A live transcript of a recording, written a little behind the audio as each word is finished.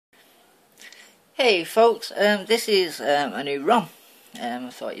Hey folks, this is a new ROM I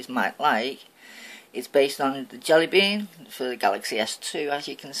thought you might like. It's based on the Jelly Bean for the Galaxy S2, as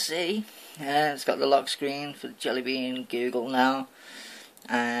you can see. It's got the lock screen for the Jelly Bean Google now,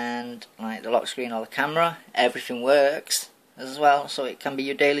 and like the lock screen or the camera, everything works as well, so it can be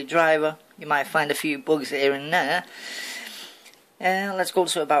your daily driver. You might find a few bugs here and there. Let's go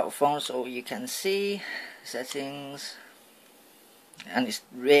to About Phone so you can see settings. And it's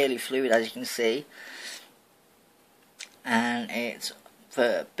really fluid, as you can see, and it's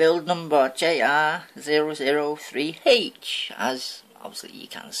for build number JR003H, as obviously you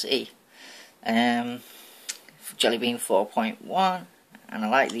can see. Jelly Bean 4.1, and I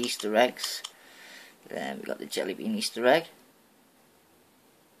like the Easter eggs. Then we got the Jelly Bean Easter egg.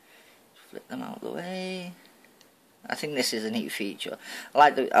 Flip them out of the way. I think this is a neat feature. I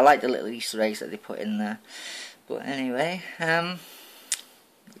like the little Easter eggs that they put in there. But anyway,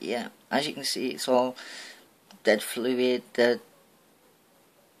 yeah, as you can see, it's all dead fluid, dead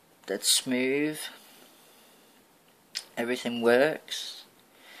smooth. Everything works.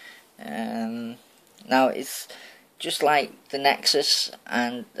 Now it's just like the Nexus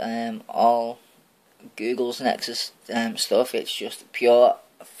and all Google's Nexus stuff. It's just pure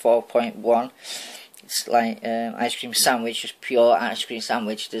 4.1. It's like ice cream sandwich, just pure ice cream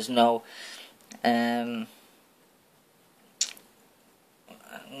sandwich. There's no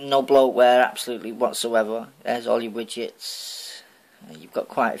no bloatware absolutely whatsoever. There's all your widgets. You've got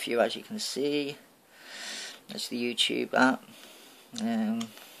quite a few, as you can see. That's the YouTube app. And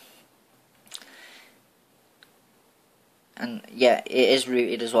yeah, it is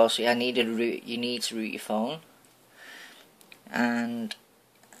rooted as well, so you need to root your phone. And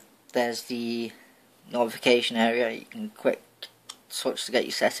there's the notification area. You can quick touch to get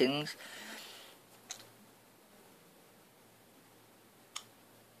your settings.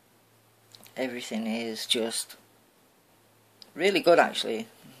 Everything is just really good, actually.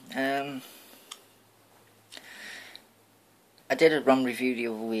 I did a ROM review the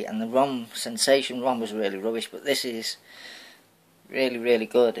other week, and the ROM Sensation ROM was really rubbish, but this is really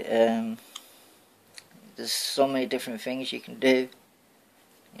good. There's so many different things you can do,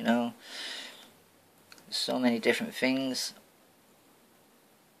 you know. There's so many different things.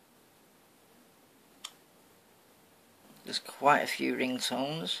 There's quite a few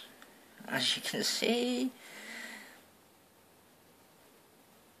ringtones, as you can see.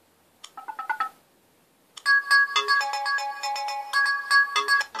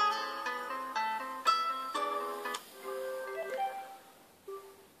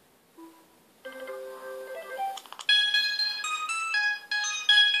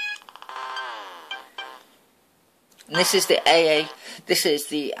 And this is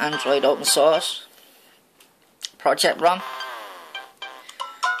the Android open source project ROM.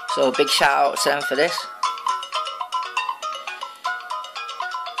 So big shout out to them for this.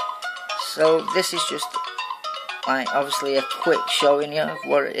 So this is just like obviously a quick showing you of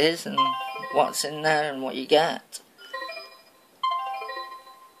what it is and what's in there and what you get.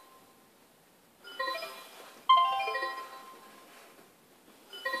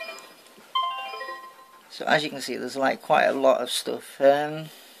 So as you can see, there's like quite a lot of stuff. I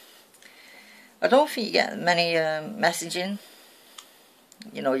don't think you get many messaging.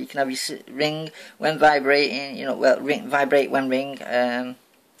 You know, you can have your ring when vibrating. You know, well, vibrate when ring.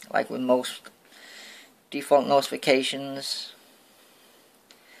 Like with most default notifications.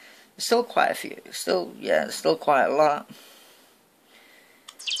 There's still quite a few. There's still quite a lot.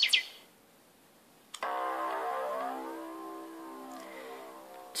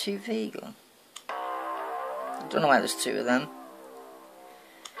 Two Vega. I don't know why there's two of them.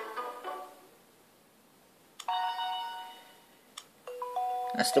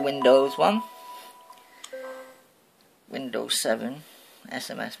 That's the Windows one. Windows 7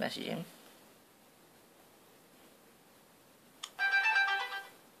 SMS messaging.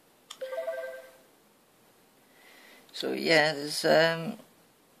 So yeah, there's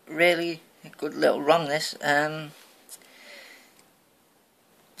really a good little ROM this.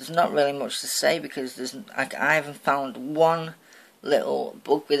 There's not really much to say because I haven't found one little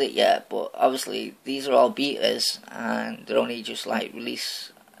bug with it yet, but obviously these are all betas and they're only just like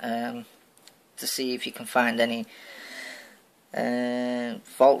release to see if you can find any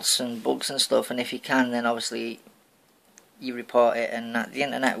faults and bugs and stuff, and if you can, then obviously you report it. And the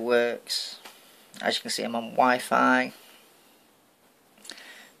internet works. As you can see, I'm on Wi-Fi,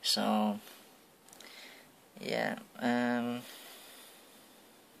 so yeah.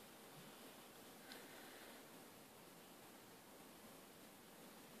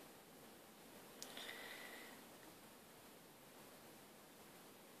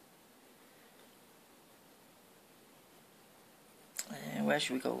 And where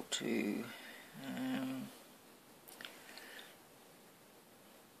should we go to?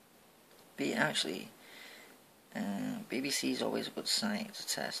 BBC is always a good site to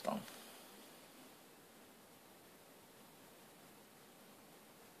test on.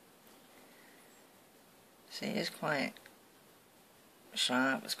 See, it's quite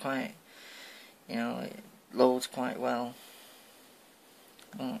sharp, it's quite, you know, it loads quite well.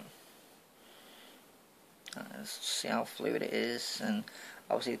 Let's see how fluid it is, and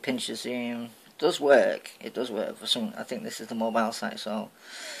obviously the pinch to zoom does work. It does work for some. I think this is the mobile site, so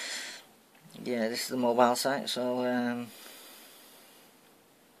yeah, this is the mobile site. So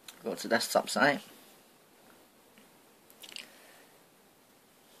go to desktop site.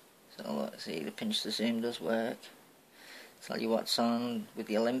 So let's see, the pinch to zoom does work. Tell you what's on with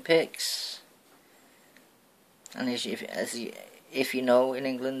the Olympics, and if you know, in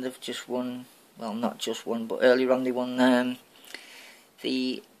England they've just won. Well, not just one, but earlier on they won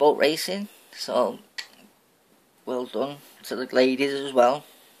the boat racing. So well done to the ladies as well.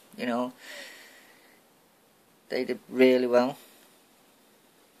 You know, they did really well.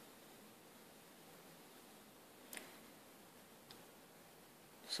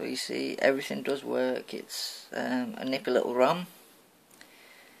 So you see, everything does work. It's a nippy little ROM.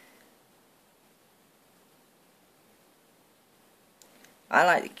 I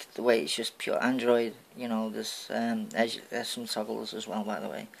like the way it's just pure Android. You know, there's some toggles as well, by the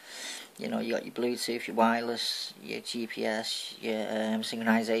way. You know, you got your Bluetooth, your wireless, your GPS, your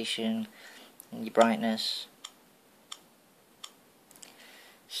synchronization, and your brightness.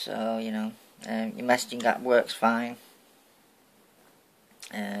 So, you know, your messaging app works fine.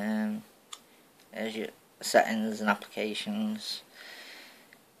 There's your settings and applications.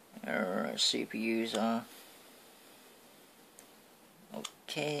 Super user.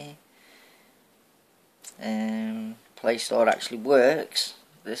 Okay. Play Store actually works.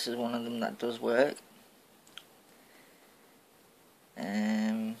 This is one of them that does work.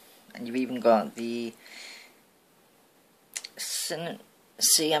 And you've even got the CM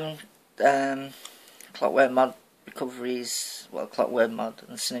clockwork mod recoveries, well, clockwork mod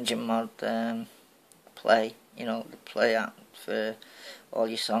and Synergy mod play, you know, the play app for all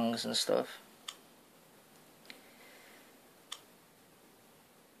your songs and stuff.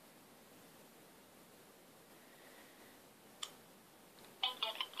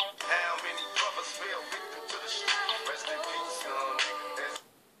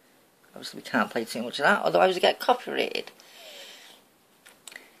 Obviously we can't play too much of that, otherwise we get copyrighted.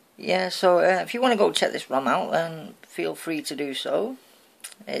 Yeah, so if you want to go check this ROM out, then feel free to do so.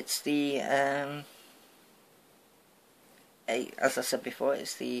 It's the, as I said before,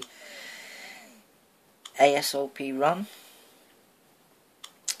 it's the Aosp Rom.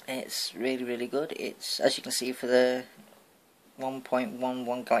 It's really, really good. It's, as you can see, for the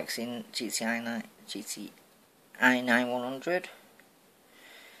 1.11 Galaxy GTI 9100.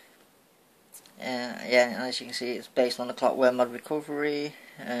 Yeah, as you can see, it's based on the clockwork mod recovery,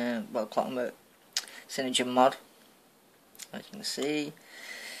 well, clockwork Synergy mod, as you can see.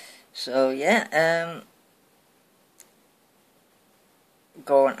 So yeah,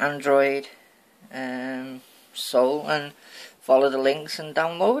 go on Android, Soul, and follow the links and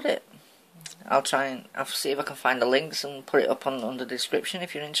download it. I'll see if I can find the links and put it up under the description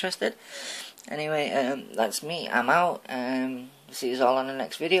if you're interested. Anyway, that's me. I'm out. See you all on the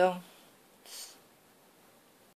next video.